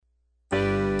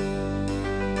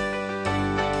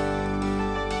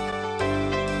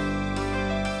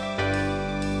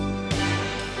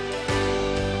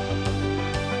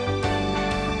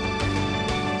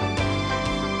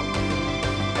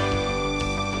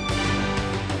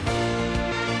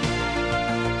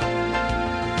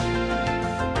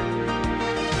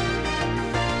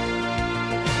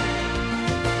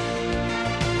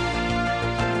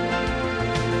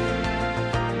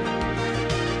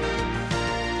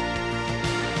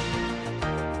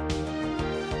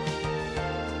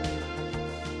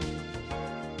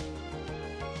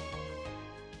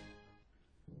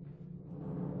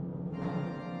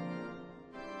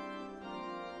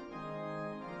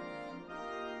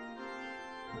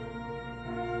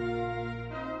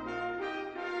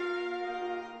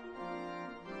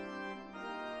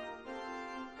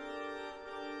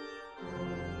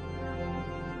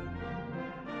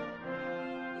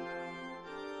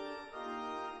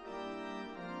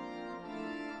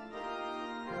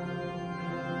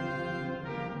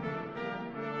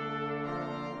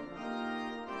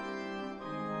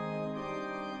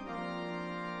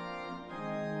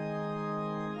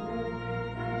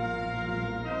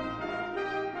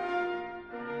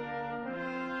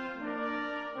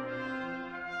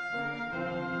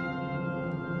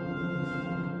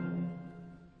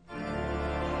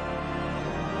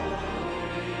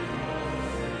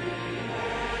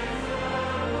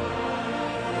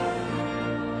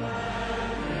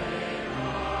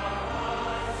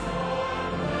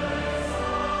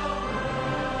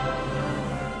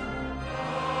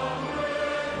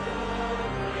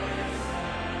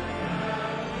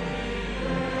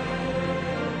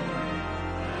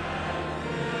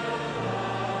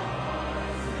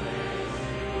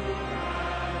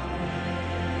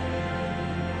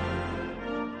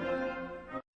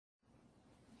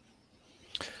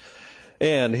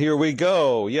And here we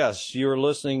go. Yes, you're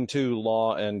listening to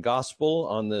Law and Gospel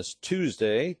on this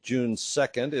Tuesday, June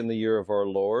 2nd, in the year of our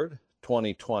Lord,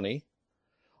 2020,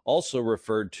 also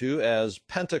referred to as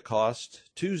Pentecost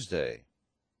Tuesday.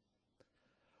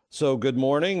 So good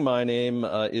morning. My name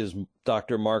is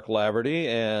Dr. Mark Laverty,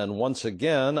 and once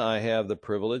again, I have the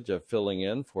privilege of filling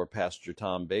in for Pastor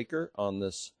Tom Baker on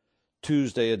this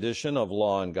Tuesday edition of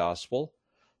Law and Gospel.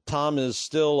 Tom is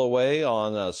still away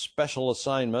on a special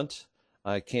assignment.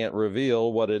 I can't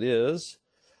reveal what it is.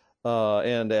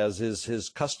 And as is his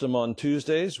custom on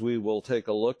Tuesdays, we will take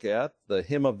a look at the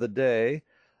hymn of the day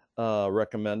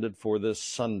recommended for this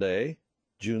Sunday,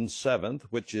 June 7th,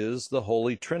 which is the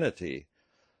Holy Trinity.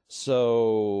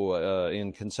 So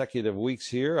in consecutive weeks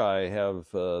here, I have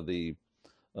the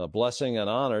blessing and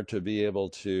honor to be able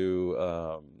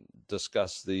to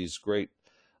discuss these great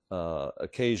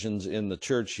occasions in the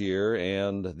church year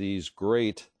and these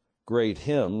great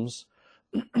hymns.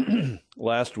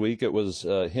 Last week it was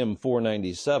hymn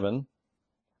 497,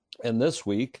 and this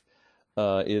week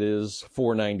it is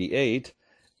 498,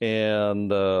 and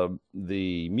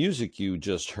the music you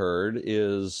just heard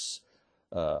is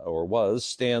or was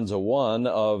stanza 1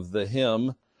 of the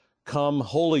hymn Come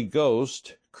Holy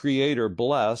Ghost, Creator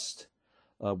Blessed,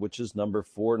 which is number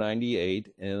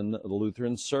 498 in the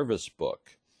Lutheran Service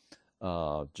Book.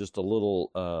 Just a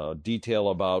little detail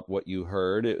about what you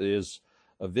heard. It is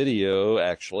a video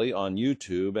actually on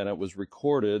YouTube, and it was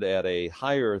recorded at a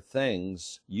Higher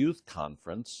Things youth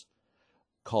conference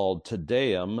called Te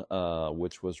Deum,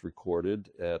 which was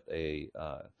recorded at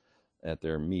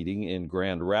their meeting in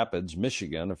Grand Rapids,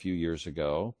 Michigan, a few years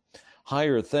ago.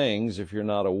 Higher Things, if you're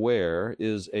not aware,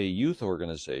 is a youth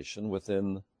organization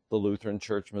within the Lutheran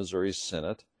Church Missouri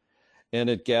Synod, and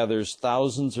it gathers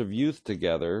thousands of youth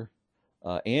together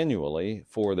annually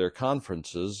for their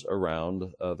conferences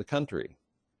around the country.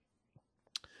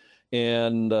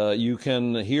 And you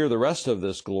can hear the rest of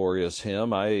this glorious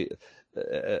hymn.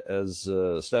 As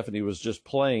Stephanie was just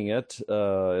playing it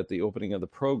at the opening of the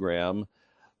program,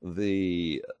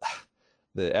 the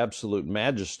absolute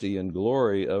majesty and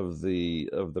glory of the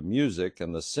music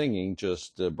and the singing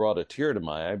just brought a tear to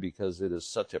my eye, because it is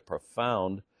such a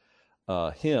profound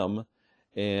hymn.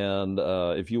 And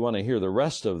if you want to hear the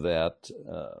rest of that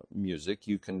music,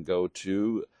 you can go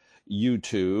to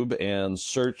YouTube and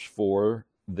search for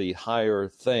the Higher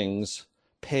Things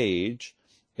page,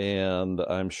 and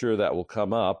I'm sure that will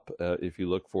come up if you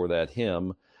look for that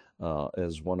hymn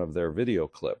as one of their video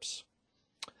clips.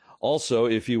 Also,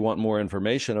 if you want more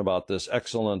information about this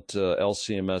excellent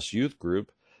LCMS youth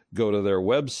group, go to their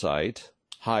website,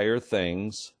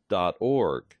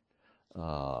 higherthings.org.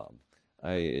 I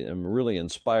am really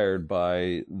inspired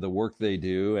by the work they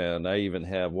do, and I even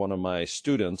have one of my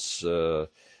students who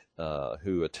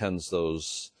attends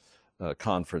those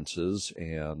conferences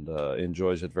and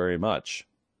enjoys it very much.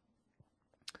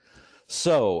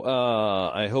 So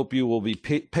I hope you will be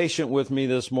patient with me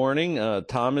this morning.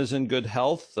 Tom is in good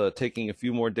health, taking a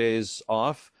few more days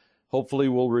off. Hopefully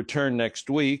we'll return next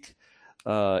week.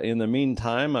 In the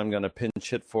meantime, I'm going to pinch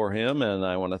hit for him, and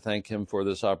I want to thank him for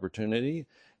this opportunity.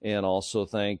 And also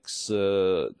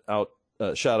shout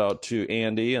out to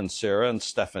Andy and Sarah and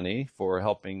Stephanie for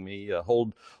helping me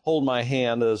hold my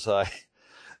hand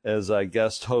as I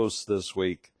guest host this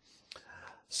week.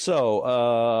 So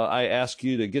I ask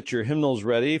you to get your hymnals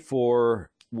ready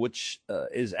for which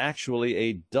is actually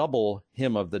a double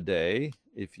hymn of the day,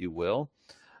 if you will.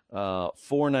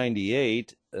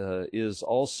 498 is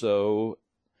also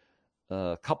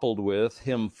coupled with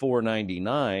hymn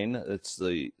 499. It's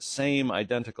the same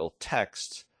identical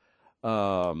text,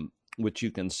 which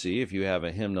you can see if you have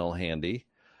a hymnal handy,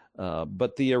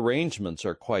 but the arrangements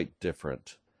are quite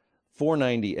different.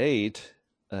 498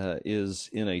 is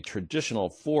in a traditional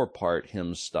 4-part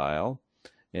hymn style,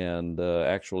 and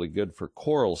actually good for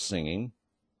choral singing.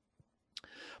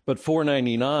 But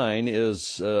 499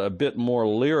 is a bit more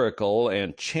lyrical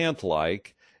and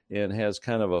chant-like, and has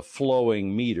kind of a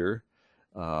flowing meter,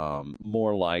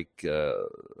 more like a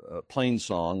plain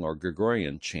song or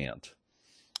Gregorian chant.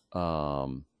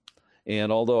 And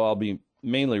although I'll be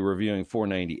mainly reviewing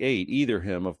 498, either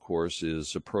hymn, of course,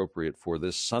 is appropriate for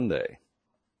this Sunday.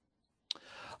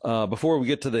 Before we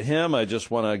get to the hymn, I just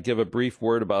want to give a brief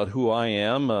word about who I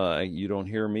am. You don't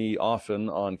hear me often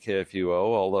on KFUO,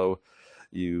 although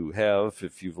you have,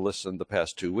 if you've listened the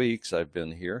past 2 weeks, I've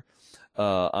been here.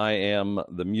 I am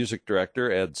the music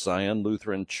director at Zion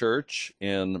Lutheran Church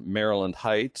in Maryland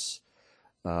Heights.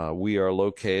 We are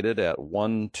located at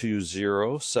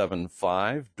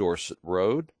 12075 Dorset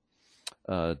Road,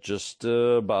 just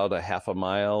about a half a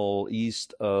mile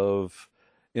east of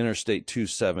Interstate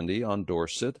 270 on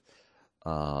Dorset.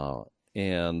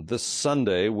 And this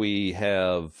Sunday we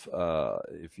have,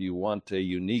 if you want a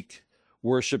unique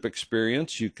worship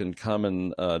experience, you can come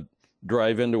and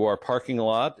drive into our parking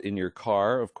lot in your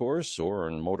car, of course, or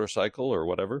in motorcycle or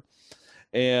whatever.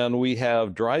 And we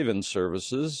have drive-in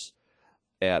services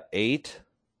at 8,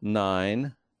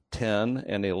 9, 10,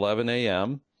 and 11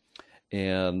 a.m.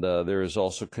 And there is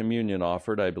also communion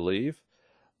offered, I believe.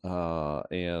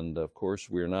 And of course,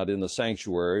 we're not in the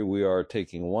sanctuary. We are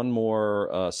taking one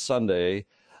more Sunday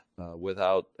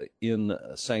without in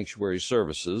sanctuary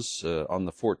services. On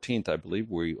the 14th, I believe,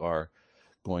 we are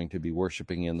going to be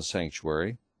worshiping in the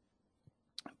sanctuary.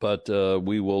 But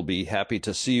we will be happy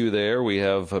to see you there. We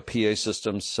have a PA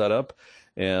system set up,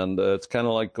 and it's kind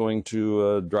of like going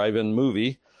to a drive-in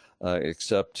movie,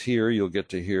 except here you'll get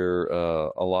to hear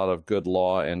a lot of good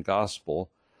law and gospel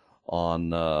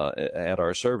on at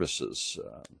our services.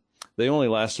 They only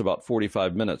last about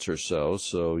 45 minutes or so,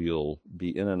 so you'll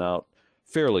be in and out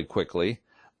fairly quickly,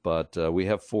 but we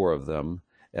have 4 of them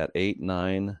at 8,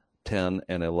 9, 10,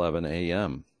 and 11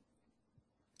 a.m.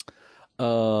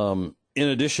 In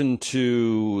addition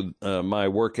to my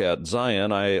work at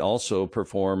Zion, I also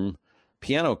perform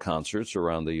piano concerts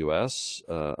around the U.S.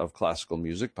 Of classical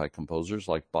music by composers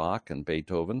like Bach and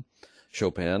Beethoven,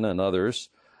 Chopin, and others.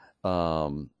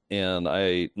 And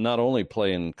I not only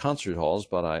play in concert halls,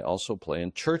 but I also play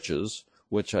in churches,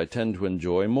 which I tend to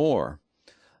enjoy more.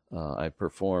 I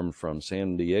performed from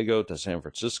San Diego to San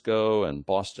Francisco and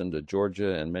Boston to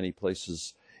Georgia and many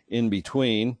places in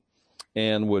between,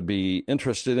 and would be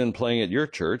interested in playing at your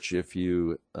church if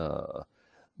you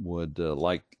would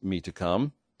like me to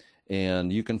come.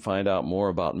 And you can find out more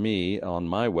about me on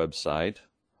my website,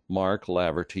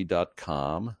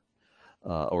 marklaverty.com,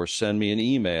 or send me an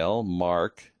email,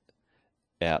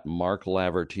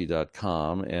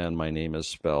 mark@marklaverty.com, and my name is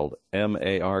spelled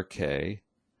M-A-R-K,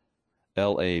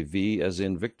 L-A-V as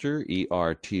in Victor,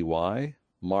 E-R-T-Y,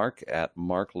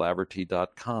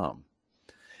 mark@marklaverty.com.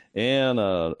 And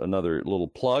another little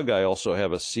plug, I also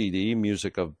have a CD,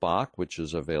 Music of Bach, which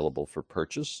is available for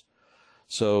purchase.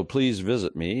 So please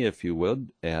visit me, if you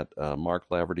would, at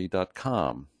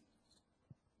marklaverty.com.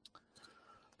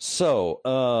 So,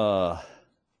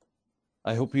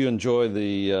 I hope you enjoy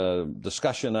the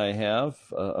discussion I have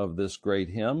of this great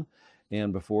hymn.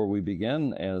 And before we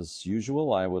begin, as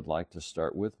usual, I would like to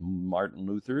start with Martin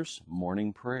Luther's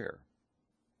Morning Prayer.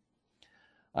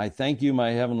 I thank you,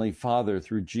 my Heavenly Father,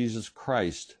 through Jesus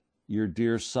Christ, your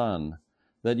dear Son,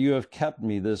 that you have kept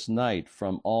me this night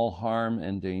from all harm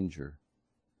and danger.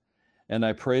 And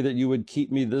I pray that you would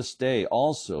keep me this day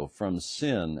also from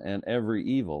sin and every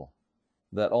evil,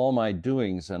 that all my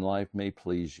doings in life may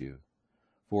please you.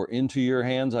 For into your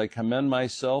hands I commend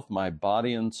myself, my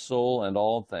body and soul, and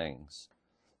all things.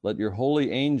 Let your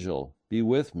holy angel be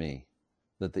with me,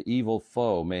 that the evil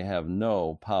foe may have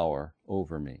no power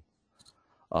over me.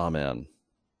 Amen.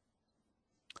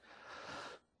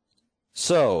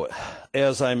 So,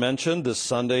 as I mentioned, this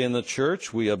Sunday in the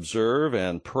church, we observe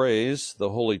and praise the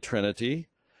Holy Trinity,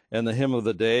 and the hymn of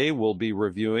the day we'll be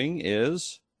reviewing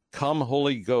is Come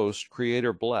Holy Ghost,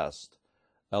 Creator Blessed,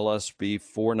 LSB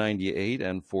 498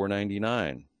 and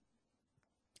 499.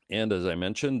 And as I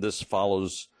mentioned, this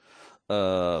follows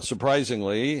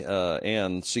surprisingly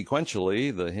and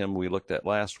sequentially the hymn we looked at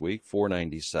last week,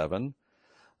 497.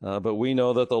 But we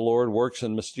know that the Lord works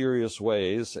in mysterious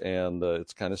ways, and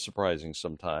it's kind of surprising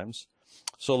sometimes.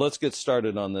 So let's get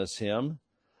started on this hymn.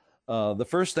 The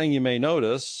first thing you may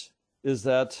notice is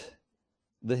that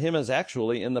the hymn is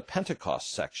actually in the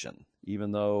Pentecost section,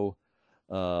 even though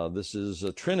this is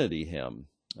a Trinity hymn,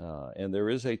 and there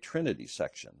is a Trinity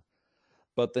section.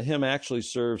 But the hymn actually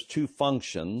serves 2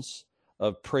 functions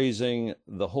of praising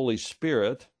the Holy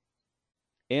Spirit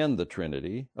and the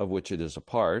Trinity, of which it is a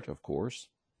part, of course.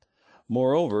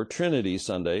 Moreover, Trinity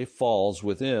Sunday falls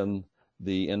within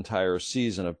the entire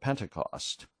season of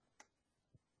Pentecost.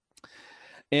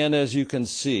 And as you can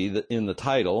see in the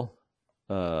title,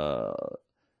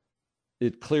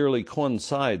 it clearly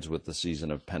coincides with the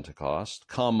season of Pentecost.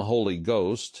 Come, Holy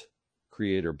Ghost,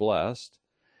 Creator blessed.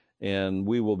 And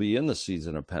we will be in the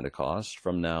season of Pentecost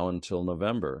from now until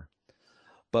November.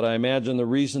 But I imagine the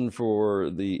reason for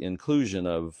the inclusion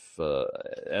of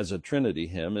as a Trinity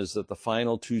hymn is that the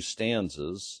final 2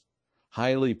 stanzas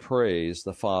highly praise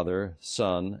the Father,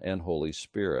 Son, and Holy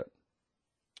Spirit.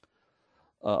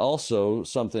 Also,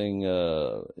 something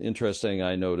interesting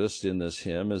I noticed in this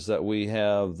hymn is that we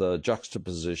have the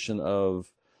juxtaposition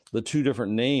of the 2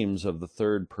 different names of the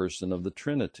third person of the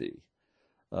Trinity.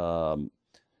 In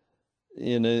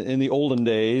the olden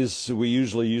days, we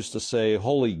usually used to say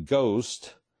Holy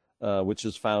Ghost which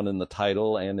is found in the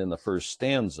title and in the first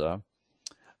stanza.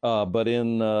 But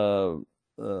in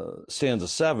stanza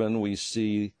 7, we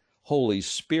see Holy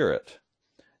Spirit.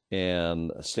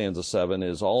 And stanza 7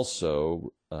 is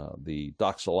also the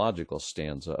doxological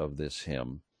stanza of this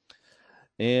hymn.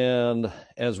 And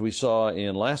as we saw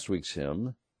in last week's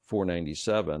hymn,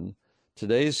 497,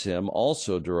 today's hymn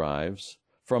also derives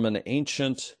from an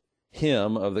ancient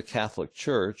hymn of the Catholic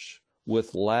Church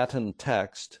with Latin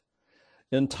text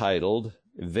entitled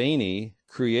Veni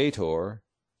Creator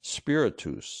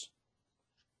Spiritus.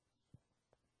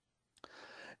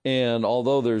 And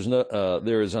although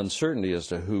there is uncertainty as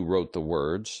to who wrote the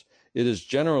words, it is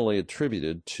generally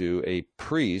attributed to a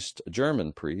priest, a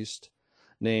German priest,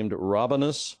 named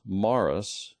Rabanus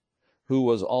Maurus, who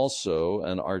was also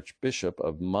an archbishop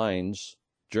of Mainz,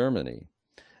 Germany.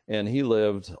 And he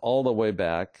lived all the way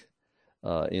back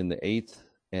in the 8th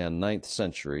and 9th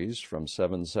centuries, from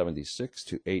 776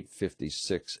 to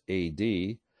 856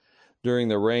 AD, during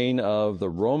the reign of the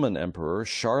Roman Emperor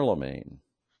Charlemagne.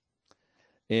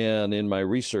 And in my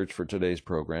research for today's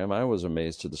program, I was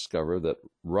amazed to discover that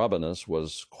Rabanus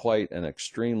was quite an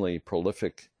extremely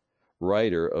prolific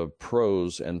writer of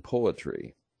prose and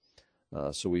poetry.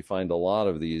 So we find a lot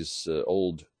of these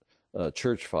old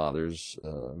church fathers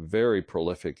very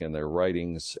prolific in their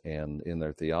writings and in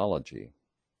their theology.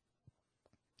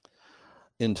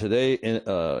 In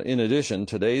addition,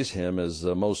 today's hymn is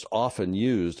the most often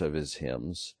used of his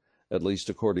hymns, at least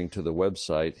according to the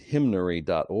website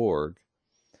hymnary.org.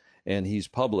 And he's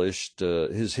published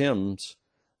his hymns.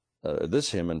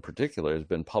 This hymn in particular has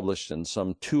been published in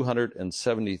some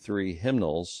 273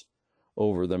 hymnals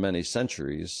over the many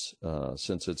centuries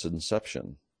since its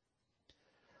inception.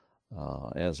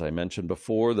 As I mentioned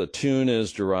before, the tune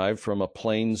is derived from a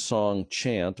plain song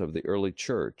chant of the early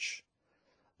church.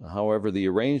 However, the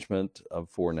arrangement of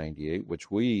 498, which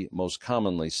we most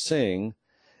commonly sing,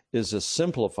 is a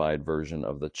simplified version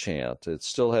of the chant. It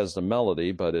still has the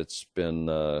melody, but it's been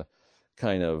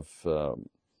kind of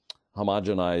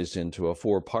homogenized into a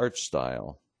 4-part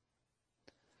style.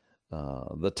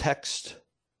 The text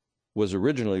was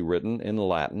originally written in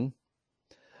Latin,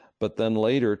 but then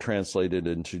later translated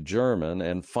into German,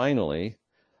 and finally,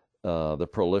 the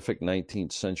prolific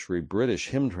 19th century British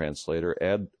hymn translator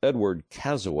Edward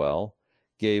Caswell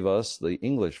gave us the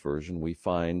English version we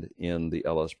find in the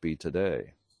LSB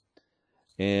today.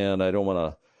 And I don't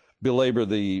want to belabor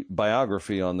the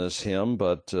biography on this hymn,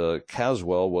 but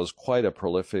Caswell was quite a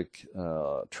prolific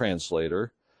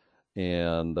translator,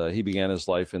 and he began his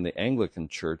life in the Anglican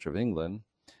Church of England,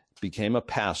 became a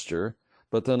pastor,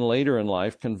 but then later in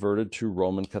life converted to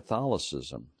Roman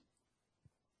Catholicism.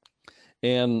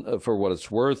 And for what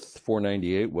it's worth,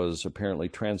 498 was apparently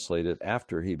translated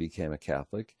after he became a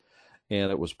Catholic, and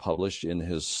it was published in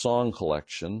his song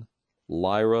collection,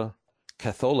 Lyra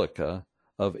Catholica,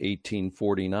 of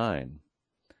 1849.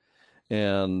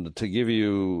 And to give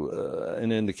you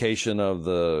an indication of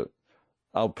the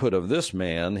output of this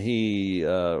man, he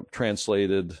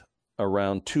translated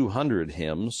around 200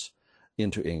 hymns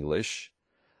into English.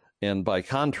 And by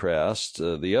contrast,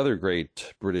 the other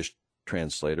great British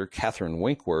translator, Catherine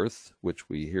Winkworth, which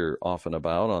we hear often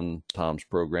about on Tom's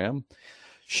program,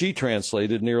 she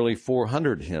translated nearly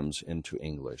 400 hymns into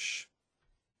English.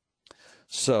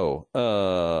 So,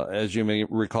 as you may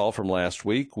recall from last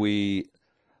week, we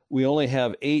only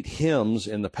have 8 hymns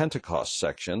in the Pentecost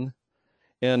section,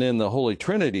 and in the Holy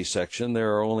Trinity section,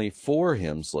 there are only 4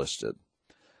 hymns listed.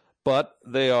 But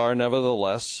they are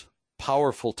nevertheless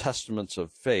powerful testaments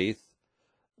of faith,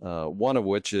 one of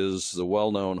which is the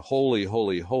well-known Holy,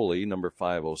 Holy, Holy, number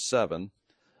 507.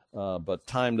 But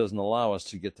time doesn't allow us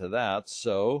to get to that,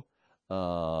 so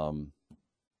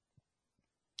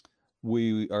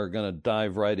we are going to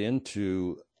dive right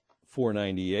into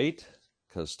 498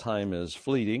 because time is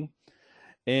fleeting.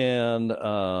 And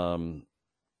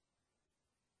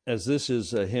as this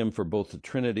is a hymn for both the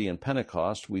Trinity and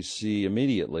Pentecost, we see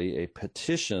immediately a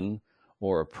petition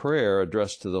or a prayer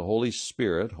addressed to the Holy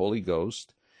Spirit, Holy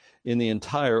Ghost, in the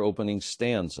entire opening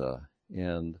stanza.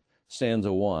 And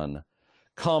stanza 1,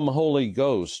 "Come, Holy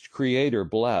Ghost, Creator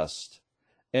blessed,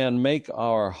 and make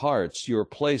our hearts your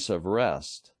place of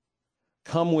rest.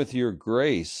 Come with your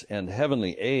grace and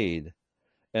heavenly aid,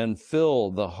 and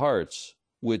fill the hearts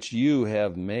which you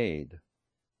have made."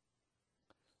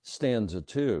 Stanza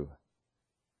 2,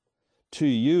 "To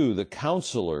you, the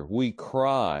Counselor, we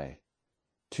cry,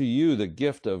 to you, the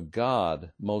gift of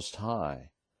God Most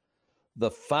High, the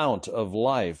fount of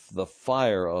life, the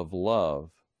fire of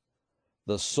love,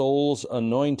 the soul's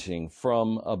anointing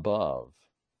from above."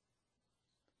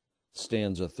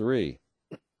 Stanza 3,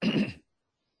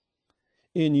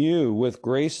 In you with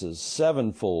graces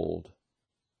sevenfold,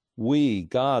 we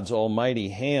God's almighty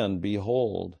hand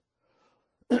behold,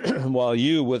 while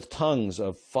you with tongues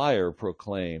of fire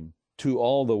proclaim to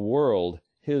all the world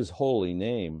his holy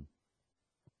name.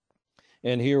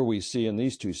 And here we see in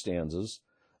these two stanzas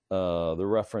the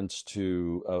reference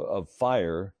to of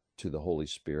fire to the Holy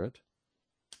Spirit.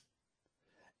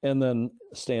 And then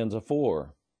stanza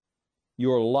 4,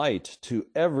 your light to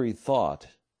every thought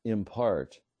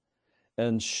impart,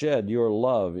 and shed your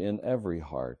love in every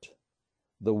heart.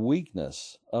 The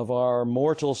weakness of our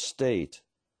mortal state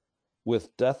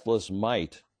with deathless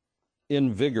might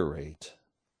invigorate.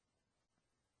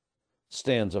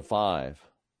 Stanza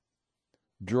 5,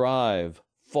 drive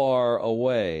far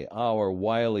away our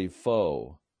wily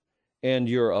foe, and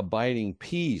your abiding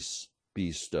peace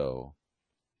bestow.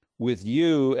 With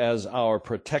you as our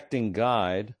protecting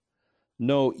guide,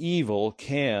 no evil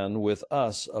can with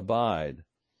us abide.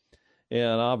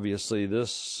 And obviously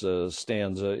this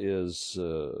stanza is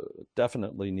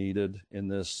definitely needed in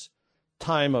this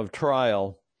time of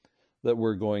trial that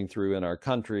we're going through in our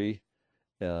country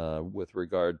with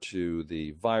regard to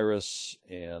the virus,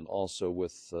 and also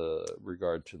with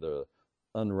regard to the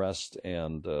unrest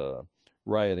and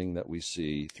rioting that we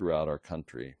see throughout our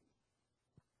country.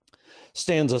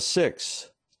 Stanza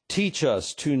 6, teach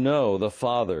us to know the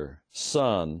Father,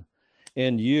 Son,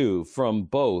 and you from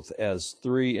both as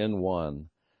three in one,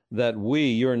 that we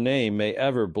your name may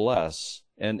ever bless,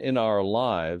 and in our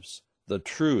lives the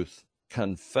truth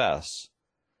confess.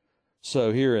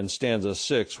 So here in stanza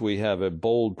 6, we have a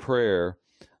bold prayer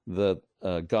that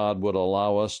God would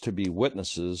allow us to be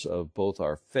witnesses of both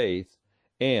our faith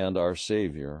and our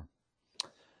Savior.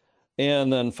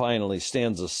 And then finally,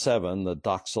 stanza 7, the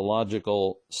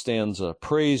doxological stanza,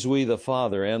 praise we the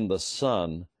Father and the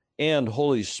Son and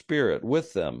Holy Spirit,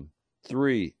 with them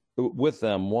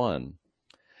one.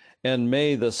 And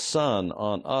may the Son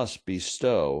on us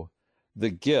bestow the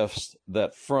gifts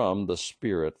that from the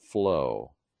Spirit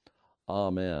flow.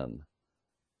 Amen.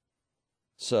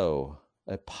 So,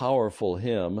 a powerful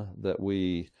hymn that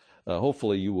we,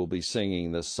 hopefully you will be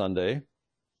singing this Sunday,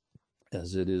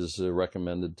 as it is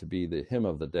recommended to be the hymn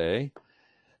of the day.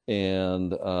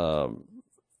 And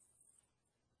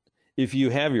if you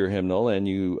have your hymnal and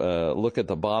you look at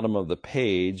the bottom of the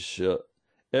page,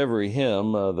 every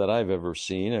hymn that I've ever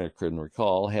seen, I couldn't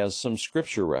recall, has some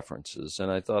scripture references. And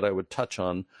I thought I would touch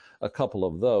on a couple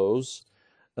of those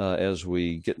as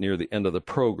we get near the end of the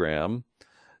program.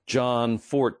 John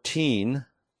 14,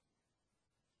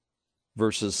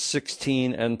 verses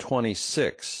 16 and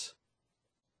 26.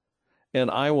 And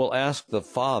I will ask the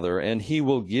Father, and he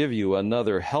will give you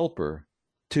another helper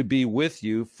to be with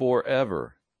you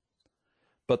forever.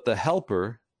 But the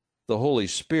helper, the Holy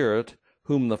Spirit,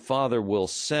 whom the Father will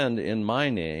send in my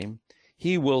name,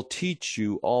 he will teach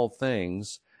you all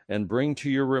things and bring to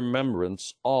your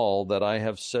remembrance all that I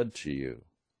have said to you.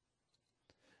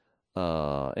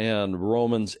 And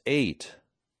Romans 8,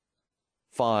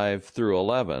 5 through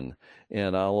 11.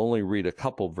 And I'll only read a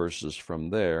couple verses from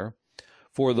there.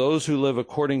 For those who live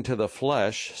according to the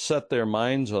flesh set their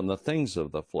minds on the things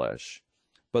of the flesh,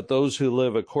 but those who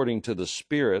live according to the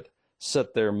Spirit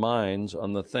set their minds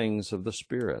on the things of the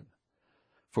Spirit.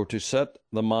 For to set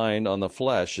the mind on the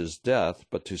flesh is death,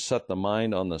 but to set the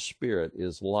mind on the Spirit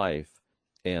is life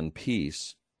and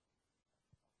peace.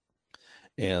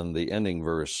 And the ending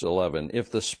verse 11,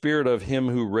 if the Spirit of him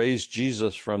who raised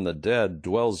Jesus from the dead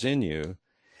dwells in you,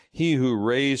 he who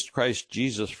raised Christ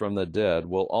Jesus from the dead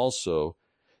will also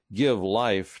give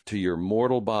life to your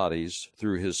mortal bodies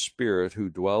through his Spirit who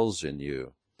dwells in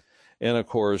you. And of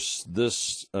course,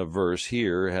 this verse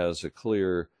here has a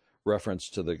clear reference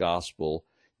to the gospel,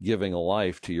 giving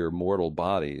life to your mortal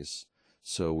bodies.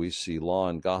 So we see law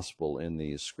and gospel in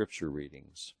these scripture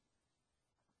readings.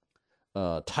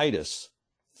 Titus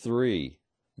 3,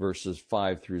 verses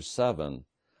 5 through 7,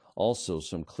 also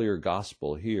some clear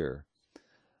gospel here.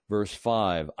 Verse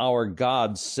 5, our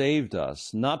God saved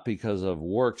us, not because of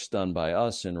works done by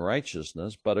us in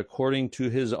righteousness, but according to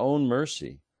his own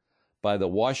mercy, by the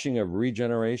washing of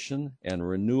regeneration and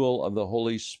renewal of the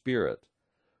Holy Spirit,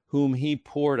 whom he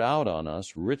poured out on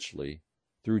us richly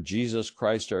through Jesus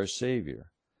Christ our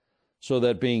Savior, so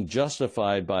that being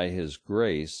justified by his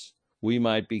grace, we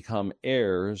might become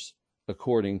heirs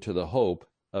according to the hope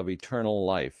of eternal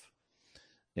life.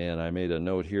 And I made a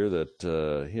note here that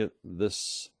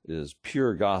this is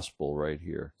pure gospel right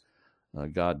here,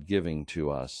 God giving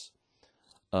to us.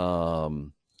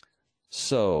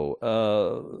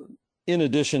 In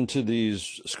addition to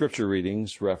these scripture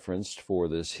readings referenced for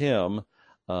this hymn,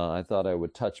 I thought I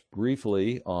would touch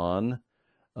briefly on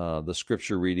the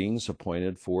scripture readings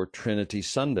appointed for Trinity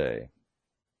Sunday.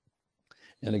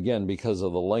 And again, because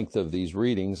of the length of these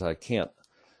readings, I can't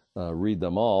read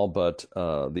them all, but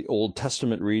the Old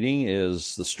Testament reading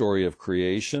is the story of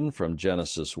creation from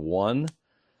Genesis 1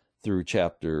 through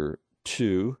chapter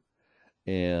 2.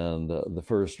 And the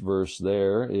first verse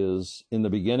there is, "In the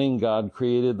beginning God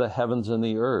created the heavens and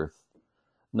the earth.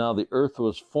 Now the earth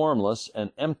was formless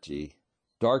and empty.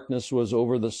 Darkness was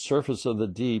over the surface of the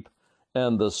deep,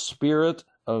 and the Spirit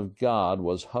of God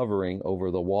was hovering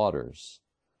over the waters."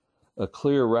 A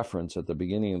clear reference at the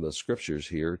beginning of the scriptures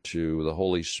here to the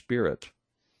Holy Spirit.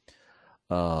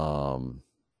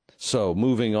 So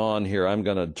moving on here, I'm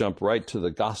going to jump right to the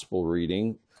gospel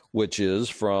reading, which is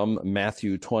from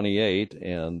Matthew 28.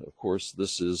 And of course,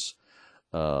 this is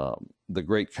the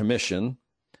Great Commission.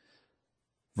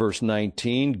 Verse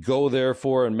 19, "Go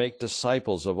therefore and make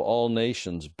disciples of all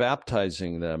nations,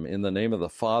 baptizing them in the name of the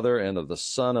Father and of the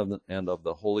Son and of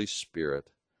the Holy Spirit,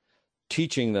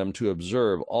 teaching them to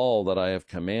observe all that I have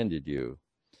commanded you.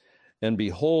 And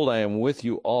behold, I am with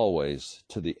you always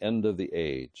to the end of the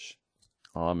age."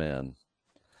 Amen.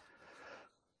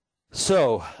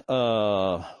 So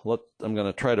I'm going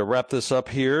to try to wrap this up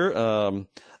here.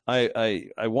 I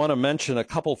want to mention a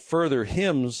couple further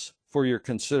hymns for your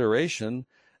consideration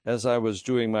as I was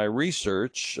doing my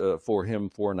research for hymn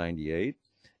 498.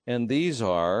 And these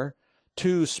are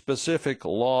two specific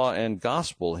law and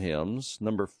gospel hymns,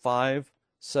 number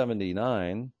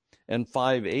 579 and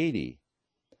 580.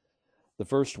 The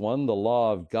first one, "The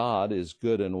law of God is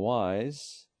good and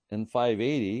wise," and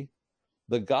 580,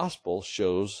 "The gospel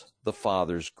shows the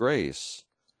Father's grace."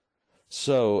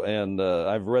 So, and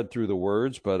I've read through the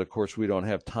words, but of course we don't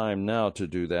have time now to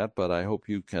do that, but I hope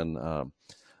you can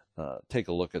take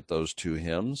a look at those two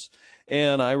hymns.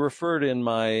 And I referred in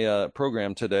my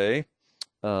program today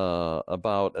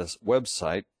about a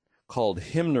website called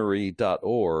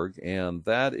hymnary.org, and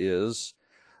that is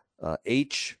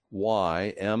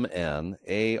HYMNARY,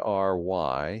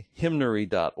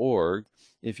 hymnary.org.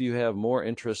 If you have more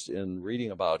interest in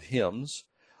reading about hymns,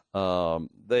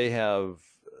 they have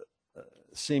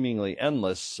seemingly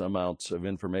endless amounts of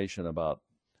information about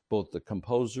both the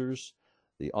composers,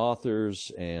 the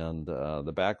authors, and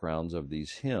the backgrounds of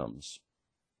these hymns.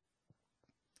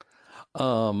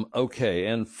 Okay,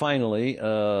 and finally,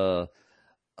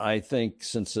 I think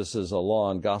since this is a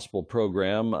law and gospel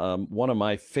program, one of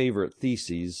my favorite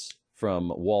theses from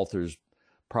Walther's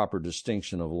Proper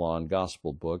Distinction of Law and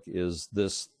Gospel book is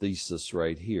this thesis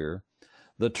right here.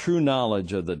 "The true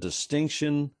knowledge of the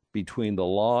distinction between the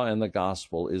law and the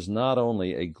gospel is not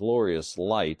only a glorious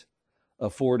light,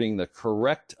 affording the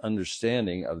correct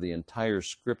understanding of the entire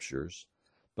scriptures,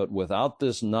 but without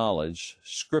this knowledge,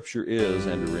 Scripture is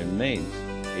and remains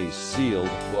a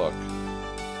sealed book."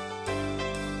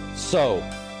 So,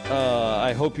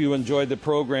 I hope you enjoyed the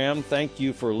program. Thank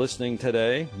you for listening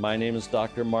today. My name is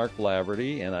Dr. Mark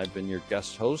Laverty, and I've been your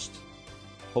guest host.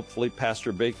 Hopefully,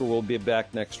 Pastor Baker will be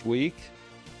back next week,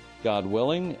 God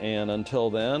willing, and until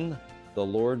then, the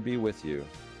Lord be with you.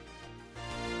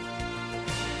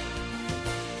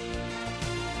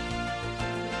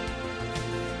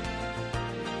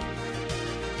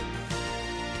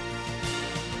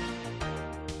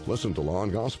 Listen to Law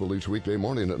and Gospel each weekday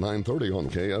morning at 9:30 on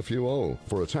KFUO.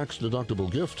 For a tax-deductible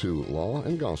gift to Law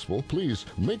and Gospel, please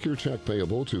make your check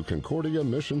payable to Concordia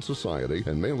Mission Society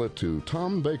and mail it to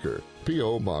Tom Baker,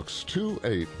 P.O. Box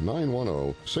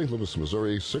 28910, St. Louis,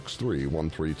 Missouri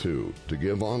 63132. To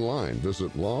give online,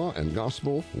 visit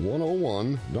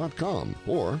lawandgospel101.com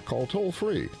or call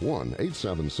toll-free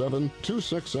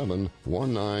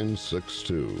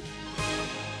 1-877-267-1962.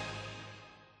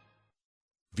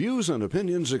 Views and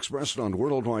opinions expressed on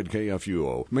Worldwide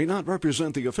KFUO may not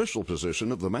represent the official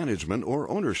position of the management or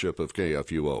ownership of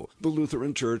KFUO, the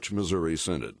Lutheran Church Missouri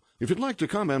Synod. If you'd like to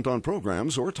comment on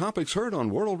programs or topics heard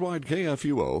on Worldwide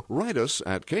KFUO, write us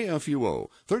at KFUO,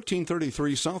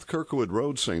 1333 South Kirkwood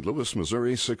Road, St. Louis,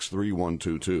 Missouri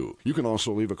 63122. You can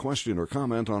also leave a question or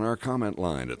comment on our comment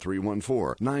line at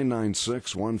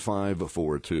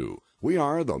 314-996-1542. We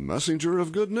are the messenger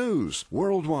of good news,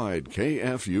 Worldwide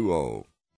KFUO.